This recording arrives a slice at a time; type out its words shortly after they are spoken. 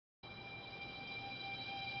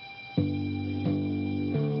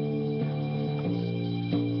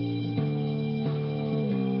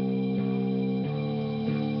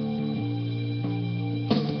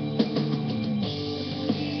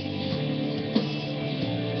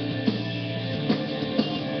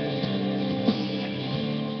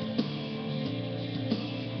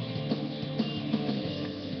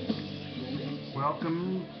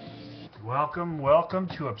welcome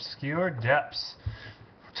to Obscure Depths.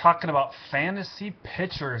 We're talking about fantasy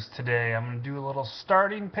pitchers today. I'm going to do a little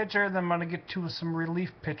starting pitcher, then I'm going to get to some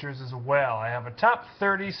relief pitchers as well. I have a top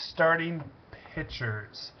 30 starting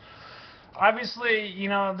pitchers. Obviously, you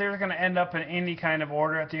know, they're going to end up in any kind of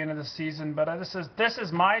order at the end of the season, but this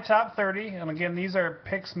is my top 30, and again, these are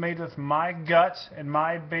picks made with my gut and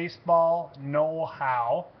my baseball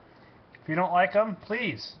know-how. If you don't like them,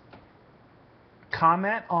 please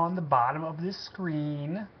comment on the bottom of this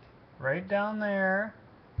screen, right down there,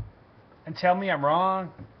 and tell me I'm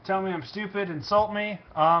wrong, tell me I'm stupid, insult me.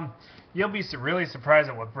 You'll be really surprised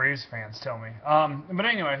at what Braves fans tell me. But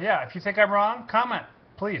anyway, yeah, if you think I'm wrong, comment,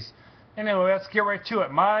 please. Anyway, let's get right to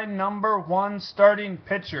it. My number one starting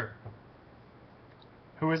pitcher.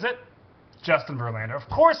 Who is it? Justin Verlander. Of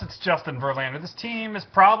course it's Justin Verlander. This team is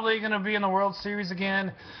probably going to be in the World Series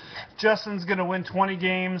again. Justin's going to win 20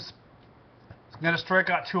 games. He's going to strike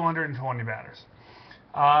out 220 batters.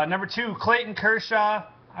 Number two, Clayton Kershaw.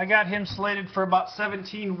 I got him slated for about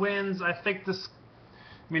 17 wins. I think this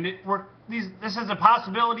is a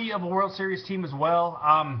possibility of a World Series team as well.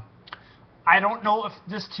 I don't know if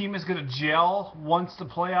this team is going to gel once the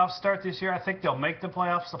playoffs start this year. I think they'll make the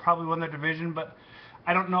playoffs. They'll probably win their division, but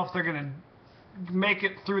I don't know if they're going to make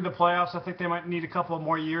it through the playoffs. I think they might need a couple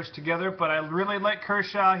more years together, but I really like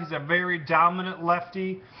Kershaw. He's a very dominant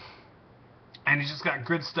lefty, and he's just got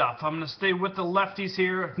good stuff. I'm going to stay with the lefties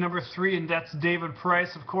here. Number three, and that's David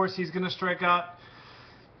Price. Of course, he's going to strike out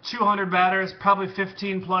 200 batters, probably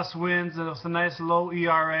 15-plus wins, and it's a nice low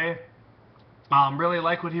ERA. Really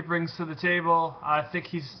like what he brings to the table. I think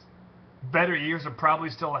he's better years are probably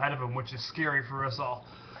still ahead of him, which is scary for us all.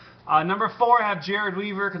 Number four, I have Jered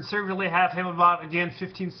Weaver. Conservatively have him about, again,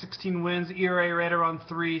 15, 16 wins, ERA right around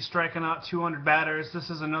 3, striking out 200 batters. This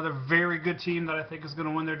is another very good team that I think is going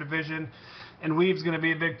to win their division, and Weave's going to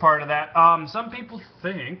be a big part of that. Some people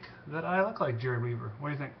think that I look like Jered Weaver. What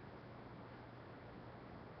do you think?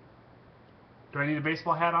 Do I need a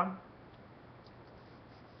baseball hat on?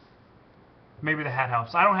 Maybe the hat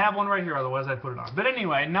helps. I don't have one right here, otherwise I'd put it on. But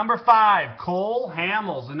anyway, number five, Cole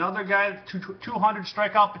Hamels. Another guy, 200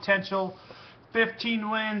 strikeout potential,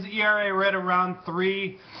 15 wins, ERA right around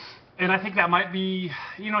 3. And I think that might be,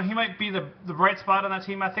 you know, he might be the bright spot on that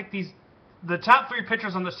team. I think the top 3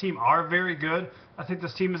 pitchers on this team are very good. I think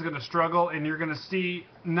this team is going to struggle, and you're going to see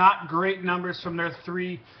not great numbers from their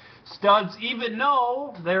 3 studs, even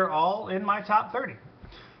though they're all in my top 30.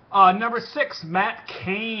 Number 6, Matt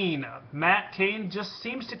Cain. Matt Cain just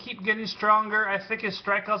seems to keep getting stronger. I think his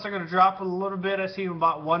strikeouts are going to drop a little bit. I see him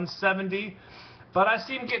about 170. But I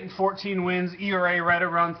see him getting 14 wins, ERA right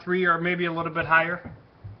around 3 or maybe a little bit higher.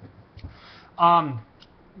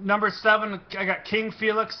 Number 7, I got King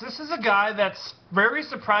Felix. This is a guy that's very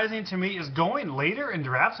surprising to me is going later in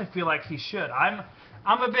drafts. I feel like he should. I'm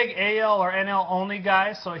a big AL or NL only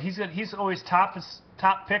guy, so he's always top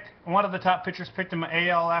pick. One of the top pitchers picked in my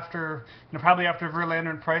AL after, probably after Verlander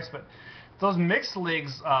and Price. But those mixed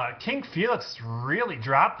leagues, King Felix really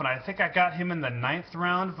dropped, and I think I got him in the 9th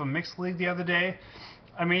round of a mixed league the other day.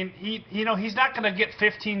 I mean, he's not going to get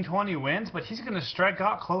 15, 20 wins, but he's going to strike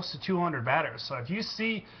out close to 200 batters. So if you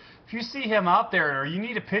see him out there, or you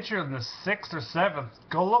need a pitcher in the 6th or 7th,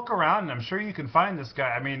 go look around, and I'm sure you can find this guy.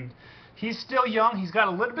 I mean, he's still young. He's got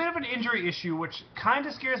a little bit of an injury issue, which kind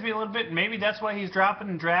of scares me a little bit. Maybe that's why he's dropping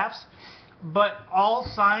in drafts. But all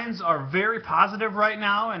signs are very positive right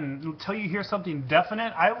now, and until you hear something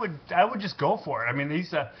definite, I would just go for it. I mean,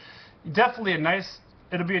 he's definitely a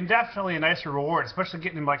nice reward, especially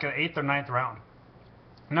getting him like an 8th or 9th round.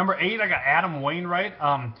 Number 8, I got Adam Wainwright.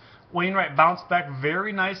 Wainwright bounced back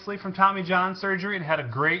very nicely from Tommy John surgery and had a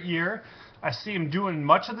great year. I see him doing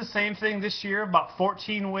much of the same thing this year, about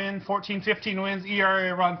 15 wins,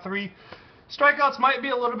 ERA around 3. Strikeouts might be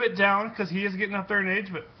a little bit down because he is getting up there in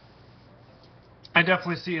age, but I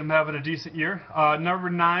definitely see him having a decent year. Number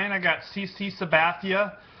 9, I got CC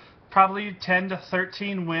Sabathia, probably 10 to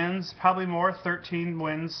 13 wins, probably more, 13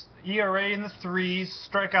 wins, ERA in the 3s,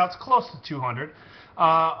 strikeouts close to 200.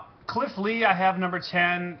 Cliff Lee, I have number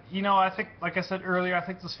 10. I think, like I said earlier, I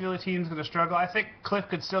think this Philly team is going to struggle. I think Cliff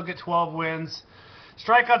could still get 12 wins.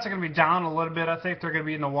 Strikeouts are going to be down a little bit. I think they're going to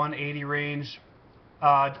be in the 180 range.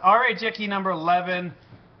 R.A. Dickey, number 11.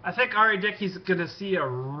 I think R.A. Dickey's going to see a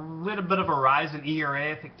little bit of a rise in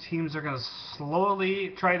ERA. I think teams are going to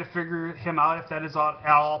slowly try to figure him out if that is at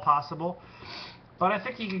all possible. But I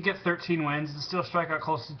think he could get 13 wins and still strike out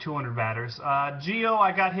close to 200 batters. Gio,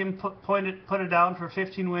 I got him put it down for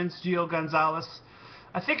 15 wins. Gio Gonzalez.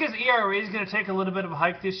 I think his ERA is going to take a little bit of a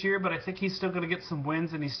hike this year, but I think he's still going to get some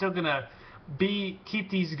wins, and he's still going to B, keep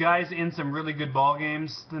these guys in some really good ball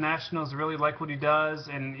games. The Nationals really like what he does,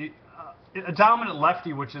 and a dominant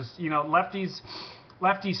lefty, which is, you know, lefties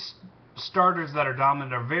starters that are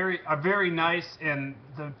dominant are very nice, and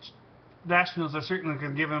the Nationals are certainly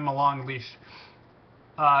going to give him a long leash.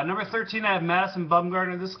 Number 13, I have Madison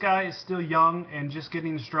Bumgarner. This guy is still young and just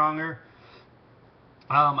getting stronger.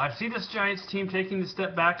 I see this Giants team taking a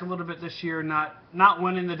step back a little bit this year, not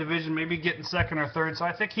winning the division, maybe getting second or third. So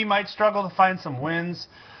I think he might struggle to find some wins.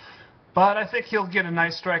 But I think he'll get a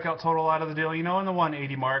nice strikeout total out of the deal, you know, in the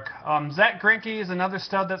 180 mark. Zack Greinke is another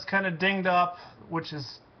stud that's kind of dinged up, which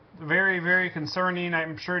is very, very concerning.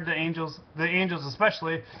 I'm sure the Angels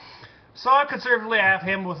especially. So I conservatively have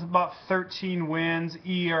him with about 13 wins,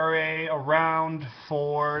 ERA around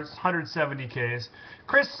 4, 170 Ks.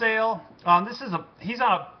 Chris Sale, he's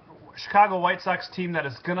on a Chicago White Sox team that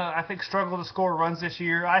is gonna, I think, struggle to score runs this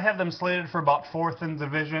year. I have them slated for about 4th in the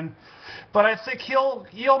division, but I think he'll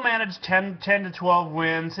manage 10 to 12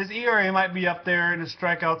 wins. His ERA might be up there, and his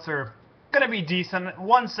strikeouts are gonna be decent,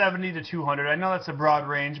 170 to 200. I know that's a broad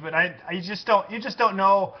range, but you just don't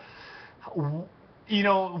know, you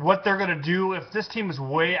know, what they're going to do. If this team is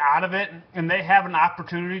way out of it and they have an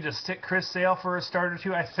opportunity to stick Chris Sale for a start or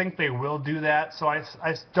two, I think they will do that. So I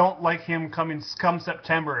don't like him come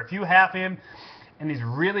September. If you have him and he's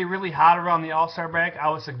really, really hot around the All-Star break, I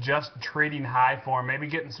would suggest trading high for him, maybe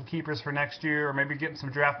getting some keepers for next year, or maybe getting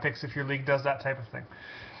some draft picks if your league does that type of thing.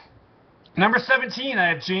 Number 17,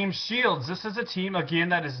 I have James Shields. This is a team, again,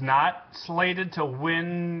 that is not slated to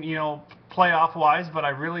win, you know, playoff-wise, but I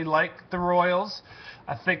really like the Royals.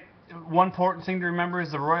 I think one important thing to remember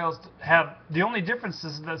is the Royals have, the only difference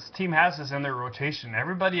is this team has is in their rotation.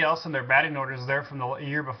 Everybody else in their batting order is there from the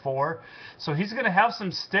year before. So he's going to have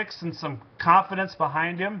some sticks and some confidence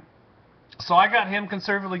behind him. So I got him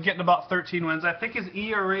conservatively getting about 13 wins. I think his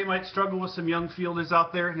ERA might struggle with some young fielders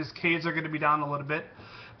out there, and his Ks are going to be down a little bit.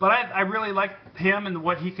 But I really like him and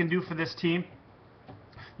what he can do for this team.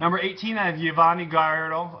 Number 18, I have Yovani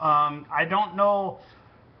Gallardo. I don't know.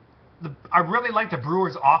 I really like the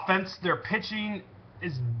Brewers' offense. Their pitching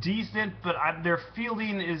is decent, but their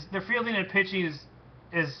fielding and pitching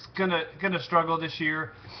is gonna struggle this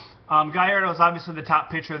year. Gallardo is obviously the top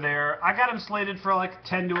pitcher there. I got him slated for like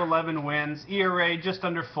 10 to 11 wins, ERA just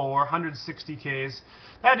under 4, 160 Ks.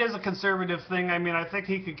 That is a conservative thing. I mean, I think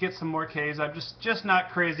he could get some more Ks. I'm just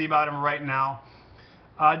not crazy about him right now.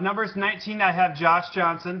 Numbers 19, I have Josh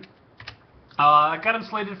Johnson. I got him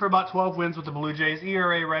slated for about 12 wins with the Blue Jays.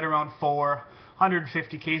 ERA right around 4,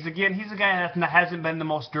 150 Ks. Again, he's a guy that hasn't been the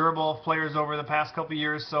most durable of players over the past couple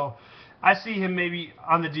years, so I see him maybe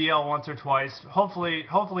on the DL once or twice. Hopefully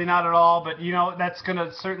not at all, but you know, that's going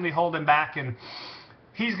to certainly hold him back, and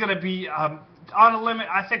he's going to be on a limit.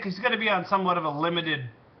 I think he's going to be on somewhat of a limited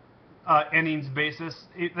innings basis.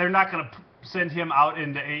 They're not going to send him out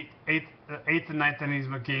into eighth and ninth innings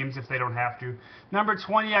of games if they don't have to. Number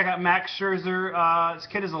 20, I got Max Scherzer. This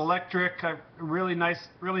kid is electric. Really nice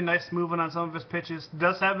moving on some of his pitches.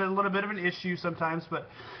 Does have a little bit of an issue sometimes, but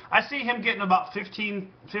I see him getting about 15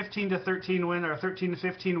 to 13 wins, or 13 to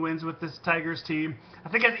 15 wins with this Tigers team. I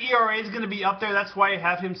think his ERA is going to be up there. That's why I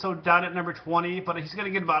have him so down at number 20, but he's going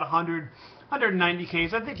to get about 190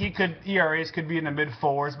 Ks. I think ERAs could be in the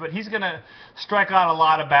mid-4s, but he's going to strike out a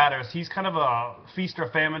lot of batters. He's kind of a feast or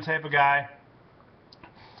famine type of guy.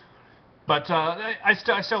 But I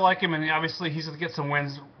still like him, and obviously he's going to get some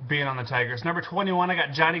wins being on the Tigers. Number 21, I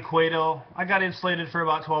got Johnny Cueto. I got him slated for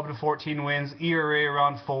about 12 to 14 wins, ERA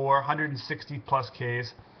around 4, 160-plus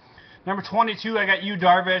Ks. Number 22, I got Yu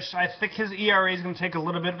Darvish. I think his ERA is going to take a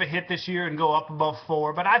little bit of a hit this year and go up above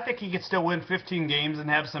 4, but I think he could still win 15 games and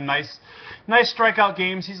have some nice strikeout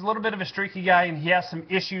games. He's a little bit of a streaky guy, and he has some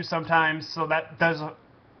issues sometimes, so that does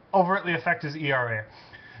overtly affect his ERA.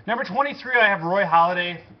 Number 23, I have Roy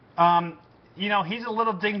Halladay. You know, he's a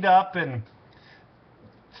little dinged up, and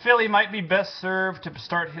Philly might be best served to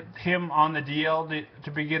start him on the DL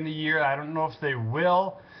to begin the year. I don't know if they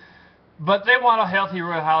will, but they want a healthy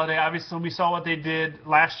Roy Halladay. Obviously, we saw what they did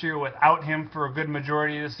last year without him for a good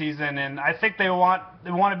majority of the season, and I think they want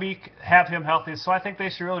to have him healthy. So I think they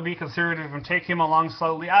should really be conservative and take him along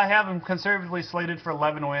slowly. I have him conservatively slated for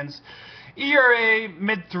 11 wins. ERA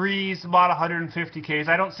mid-3s, about 150 Ks.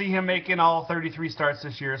 I don't see him making all 33 starts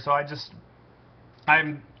this year, so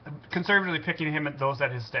I'm conservatively picking him at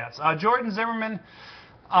his stats. Jordan Zimmerman,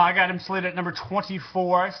 I got him slated at number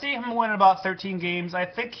 24. I see him winning about 13 games. I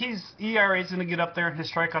think his ERA is going to get up there, and his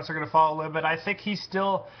strikeouts are going to fall a little bit. I think he's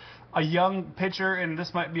still a young pitcher, and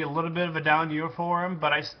this might be a little bit of a down year for him,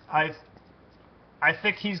 but I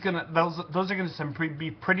think he's gonna those are gonna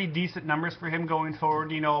be pretty decent numbers for him going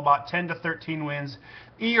forward. You know, about 10 to 13 wins,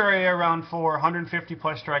 ERA around 4, 150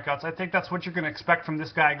 plus strikeouts. I think that's what you're gonna expect from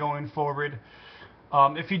this guy going forward.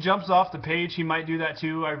 If he jumps off the page, he might do that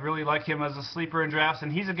too. I really like him as a sleeper in drafts,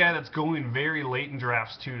 and he's a guy that's going very late in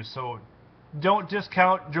drafts too. So don't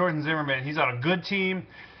discount Jordan Zimmermann. He's on a good team,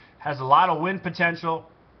 has a lot of win potential.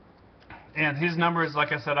 And his numbers,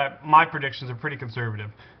 like I said, my predictions are pretty conservative.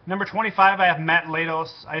 Number 25, I have Matt Latos.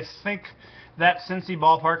 I think that Cincy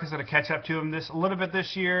ballpark is going to catch up to him a little bit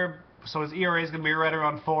this year. So his ERA is going to be right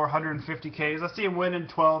around 4, 150 Ks. I see him winning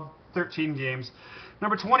 12, 13 games.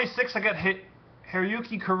 Number 26, I got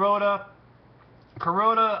Haruki Kuroda.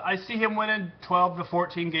 Kuroda, I see him winning 12 to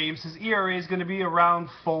 14 games. His ERA is going to be around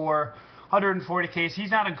 4, 140 Ks.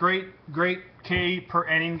 He's not a great K per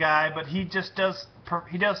inning guy, but he just does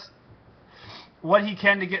what he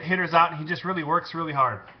can to get hitters out, and he just really works really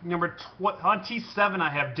hard. Number 27, I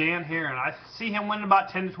have Dan Heron. I see him winning about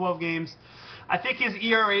 10 to 12 games. I think his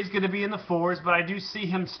ERA is going to be in the 4s, but I do see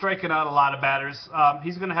him striking out a lot of batters.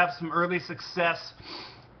 He's going to have some early success,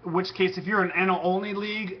 in which case, if you're an NL-only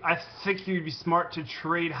league, I think you'd be smart to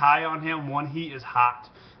trade high on him when he is hot.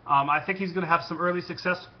 I think he's going to have some early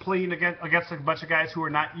success playing against a bunch of guys who are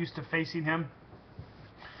not used to facing him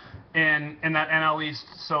in that NL East.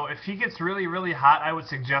 So if he gets really, really hot, I would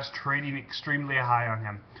suggest trading extremely high on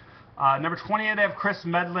him. Number 28, I have Chris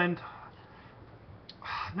Medland.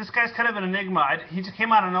 This guy's kind of an enigma. He just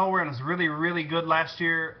came out of nowhere and was really, really good last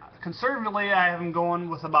year. Conservatively, I have him going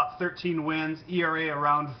with about 13 wins, ERA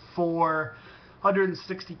around 4,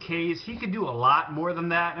 160 Ks. He could do a lot more than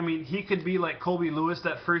that. I mean, he could be like Colby Lewis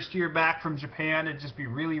that first year back from Japan and just be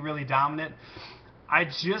really, really dominant. I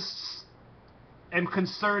just am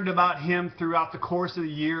concerned about him throughout the course of the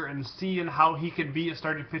year and seeing how he could be a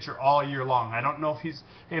starting pitcher all year long. I don't know if his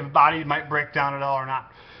body might break down at all or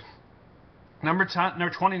not. Number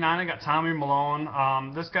 29, I got Tommy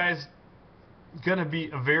Malone. This guy's going to be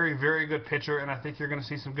a very, very good pitcher, and I think you're going to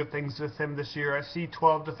see some good things with him this year. I see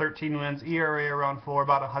 12 to 13 wins, ERA around 4,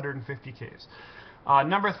 about 150 Ks.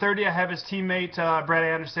 Number 30, I have his teammate Brett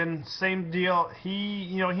Anderson. Same deal.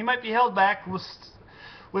 He might be held back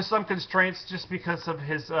with some constraints just because of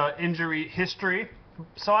his injury history.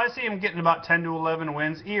 So I see him getting about 10 to 11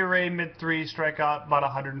 wins, ERA mid-3, strikeout about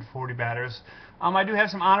 140 batters. I do have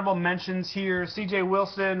some honorable mentions here: C.J.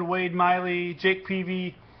 Wilson, Wade Miley, Jake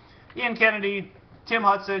Peavy, Ian Kennedy, Tim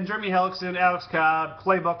Hudson, Jeremy Hellickson, Alex Cobb,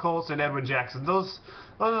 Clay Buchholz, and Edwin Jackson. Those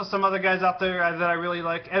are some other guys out there that I really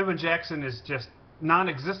like. Edwin Jackson is just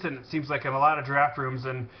non-existent, it seems like, in a lot of draft rooms.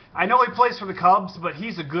 And I know he plays for the Cubs, but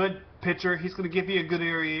he's a good pitcher. He's going to give you a good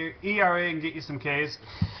ERA and get you some Ks.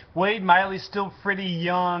 Wade Miley's still pretty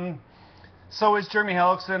young. So is Jeremy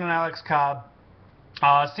Hellickson and Alex Cobb.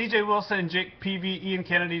 C.J. Wilson and Jake Peavy, Ian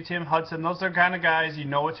Kennedy, Tim Hudson, those are kind of guys you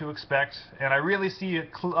know what to expect. And I really see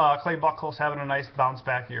Clay Buchholz having a nice bounce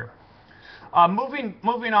back year. Moving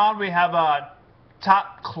on, we have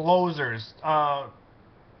top closers.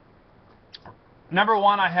 Number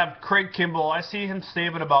 1, I have Craig Kimbrell. I see him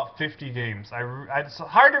saving about 50 games. It's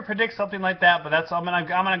hard to predict something like that, but I'm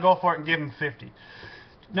gonna go for it and give him 50.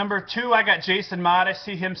 Number 2, I got Jason Mott. I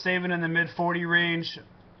see him saving in the mid-40 range.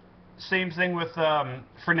 Same thing with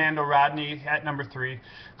Fernando Rodney at number 3.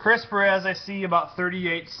 Chris Perez, I see about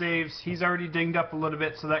 38 saves. He's already dinged up a little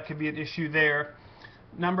bit, so that could be an issue there.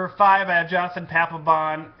 Number 5, I have Jonathan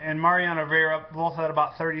Papelbon and Mariano Rivera, both at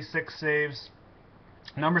about 36 saves.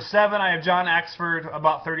 Number 7, I have John Axford,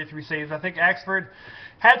 about 33 saves. I think Axford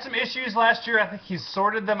had some issues last year. I think he's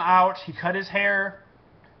sorted them out. He cut his hair,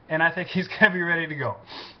 and I think he's going to be ready to go.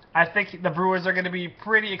 I think the Brewers are going to be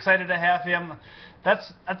pretty excited to have him.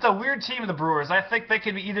 That's a weird team, the Brewers. I think they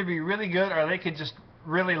could either be really good or they could just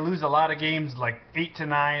really lose a lot of games, like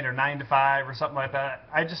 8-9 or 9-5 or something like that.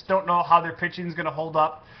 I just don't know how their pitching is going to hold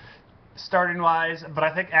up starting-wise, but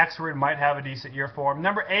I think Axford might have a decent year for him.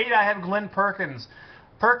 Number 8, I have Glenn Perkins.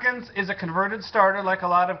 Perkins is a converted starter like a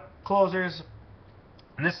lot of closers,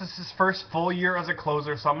 and this is his first full year as a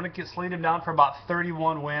closer, so I'm going to slate him down for about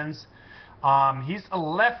 31 wins. He's a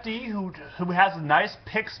lefty who has a nice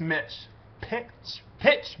pitch mix,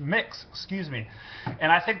 excuse me.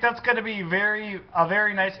 And I think that's going to be a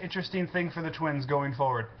very nice, interesting thing for the Twins going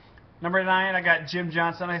forward. Number 9, I got Jim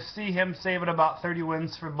Johnson. I see him saving about 30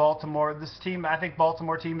 wins for Baltimore. This team, I think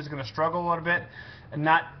Baltimore team is going to struggle a little bit and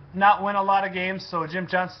not win a lot of games, so Jim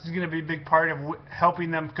Johnson is going to be a big part of helping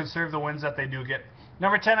them conserve the wins that they do get.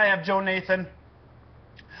 Number 10, I have Joe Nathan.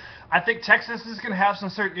 I think Texas is going to have some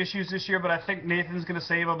certain issues this year, but I think Nathan's going to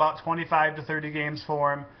save about 25 to 30 games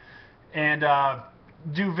for him and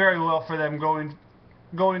do very well for them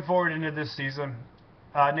going forward into this season.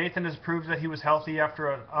 Nathan has proved that he was healthy after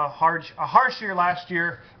a harsh year last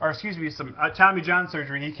year, or excuse me, some Tommy John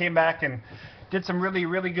surgery. He came back and did some really,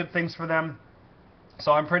 really good things for them.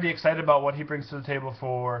 So I'm pretty excited about what he brings to the table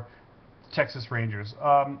for Texas Rangers.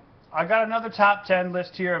 I got another top 10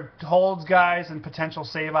 list here of holds guys and potential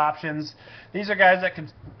save options. These are guys that can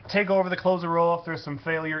take over the closer role if there's some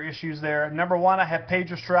failure issues there. Number 1, I have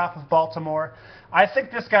Pedro Strop of Baltimore. I think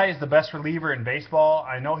this guy is the best reliever in baseball.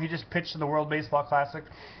 I know he just pitched in the World Baseball Classic,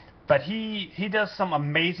 but he does some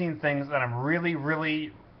amazing things, and I'm really,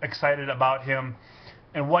 really excited about him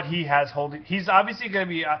and what he has holding. He's obviously going to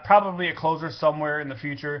be probably a closer somewhere in the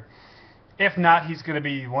future. If not, he's going to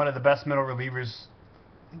be one of the best middle relievers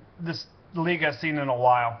this league has seen in a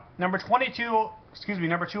while. Number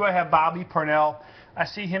 2, I have Bobby Purnell. I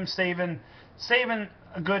see him saving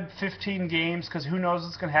a good 15 games, because who knows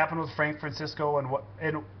what's going to happen with Frank Francisco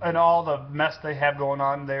and all the mess they have going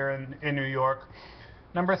on there in New York.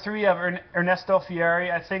 Number 3, I have Ernesto Fieri.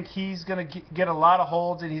 I think he's going to get a lot of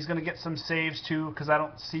holds, and he's going to get some saves too, because I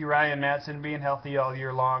don't see Ryan Madson being healthy all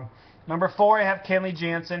year long. Number 4, I have Kenley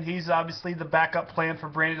Jansen. He's obviously the backup plan for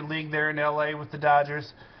Brandon League there in LA with the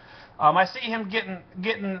Dodgers. I see him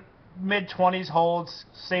getting mid-20s holds,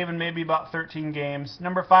 saving maybe about 13 games.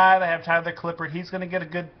 Number 5, I have Tyler Clippard. He's going to get a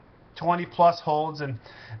good 20-plus holds and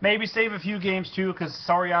maybe save a few games too, because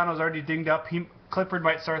Soriano's already dinged up. Clippard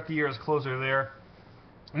might start the year as closer there.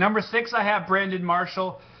 Number 6, I have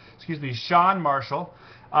Sean Marshall.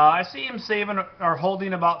 I see him saving or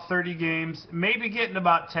holding about 30 games, maybe getting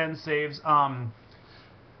about 10 saves.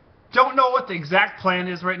 Don't know what the exact plan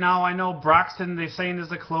is right now. I know Broxton, they're saying, is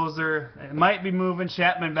the closer. It might be moving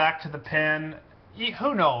Chapman back to the pen.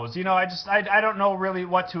 Who knows? I don't know really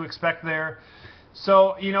what to expect there.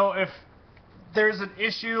 So, if there's an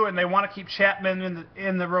issue and they want to keep Chapman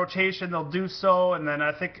in the rotation, they'll do so. And then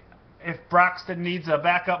I think if Broxton needs a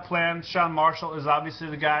backup plan, Sean Marshall is obviously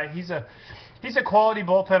the guy. He's a quality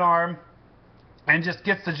bullpen arm and just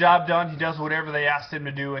gets the job done. He does whatever they asked him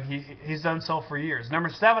to do, and he's done so for years. Number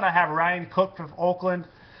 7, I have Ryan Cook from Oakland.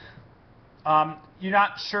 I'm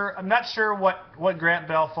not sure what Grant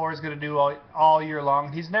Belfour is going to do all year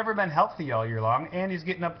long. He's never been healthy all year long, and he's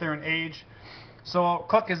getting up there in age. So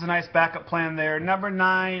Cook is a nice backup plan there. Number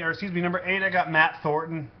 8, I got Matt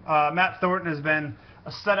Thornton. Matt Thornton has been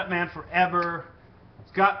a setup man forever.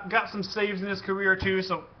 He's got some saves in his career too,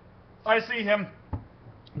 so I see him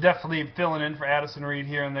definitely filling in for Addison Reed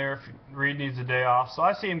here and there if Reed needs a day off. So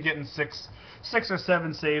I see him getting six or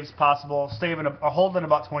 7 saves possible, holding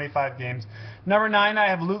about 25 games. Number 9, I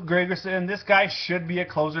have Luke Gregerson. This guy should be a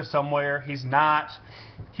closer somewhere. He's not.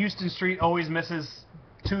 Houston Street always misses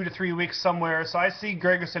 2 to 3 weeks somewhere. So I see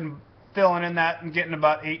Gregerson filling in that and getting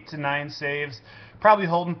about 8 to 9 saves, probably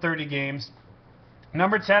holding 30 games.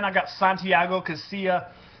 Number 10, I got Santiago Casilla.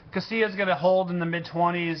 Casilla's going to hold in the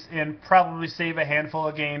mid-20s and probably save a handful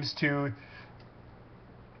of games too.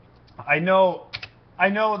 I know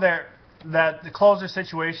that the closer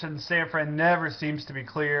situation in San Fran never seems to be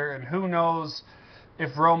clear, and who knows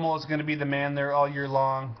if Romo is going to be the man there all year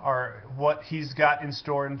long or what he's got in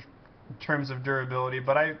store in terms of durability.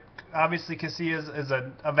 But obviously Casilla is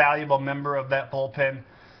a valuable member of that bullpen,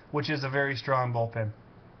 which is a very strong bullpen.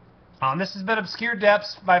 This has been Obscure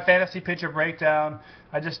Depths by Fantasy Pitcher Breakdown.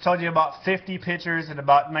 I just told you about 50 pitchers in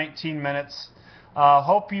about 19 minutes.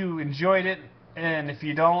 Hope you enjoyed it, and if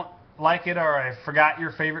you don't like it or I forgot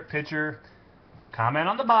your favorite pitcher, comment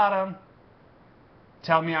on the bottom.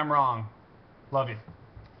 Tell me I'm wrong. Love you.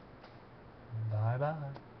 Bye-bye.